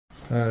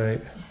All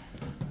right,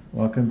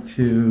 welcome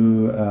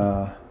to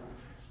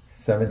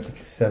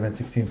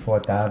 716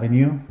 4th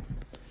Avenue.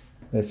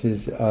 This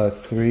is a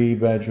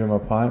 3-bedroom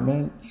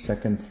apartment,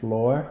 2nd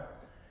floor.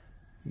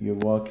 You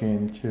walk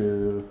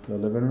into the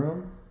living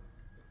room,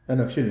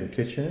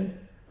 kitchen.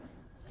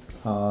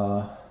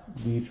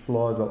 These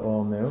floors are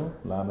all new,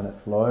 laminate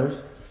floors.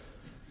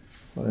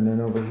 And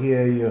then over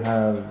here you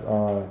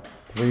have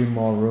 3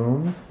 more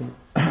rooms,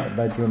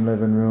 bedroom,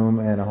 living room,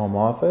 and a home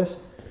office.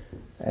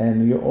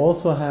 And you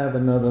also have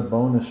another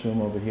bonus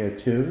room over here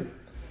too.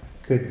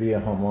 Could be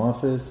a home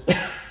office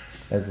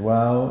as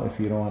well if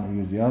you don't want to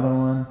use the other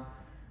one.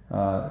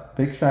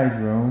 Big size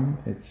room.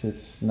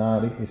 It's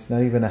not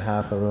even a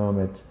half a room.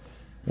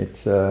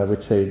 I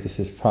would say this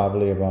is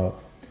probably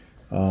about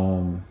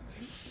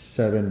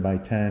 7 by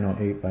 10 or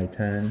 8 by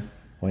 10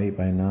 or 8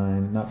 by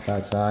 9. Not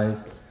that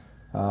size.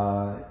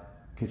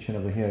 Kitchen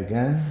over here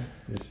again.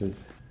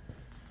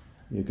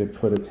 You could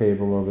put a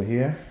table over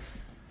here.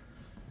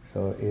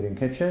 So eating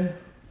kitchen.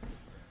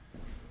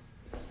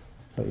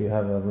 So you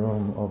have a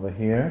room over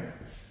here.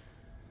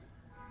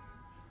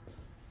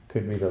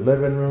 Could be the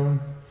living room.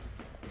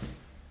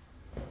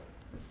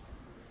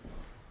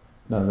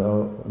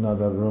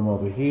 Another room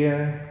over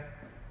here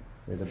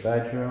with a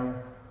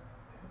bedroom.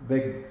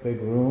 Big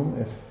room.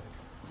 If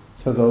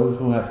to those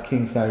who have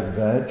king size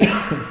bed,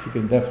 you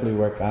can definitely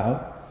work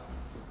out.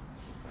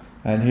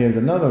 And here's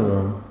another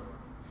room.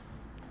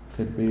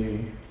 Could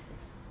be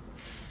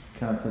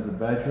count as a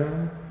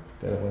bedroom.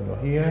 Got a window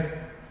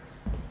here.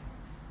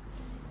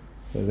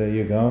 So there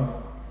you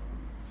go.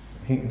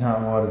 Heat and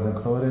hot water is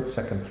included.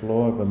 2nd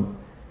floor, but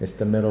it's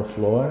the middle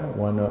floor.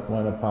 One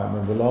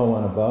apartment below,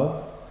 one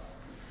above.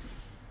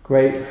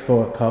 Great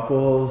for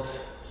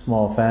couples,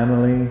 small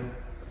family.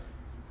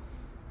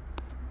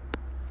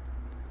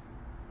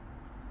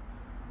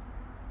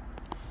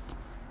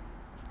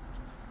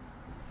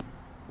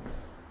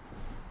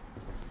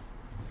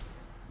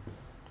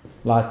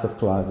 Lots of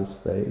closet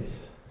space,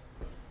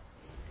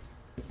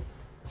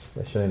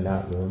 especially in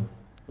that room.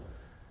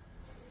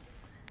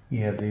 You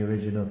have the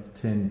original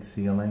tin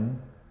ceiling,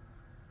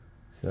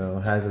 so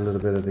it has a little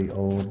bit of the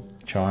old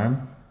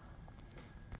charm.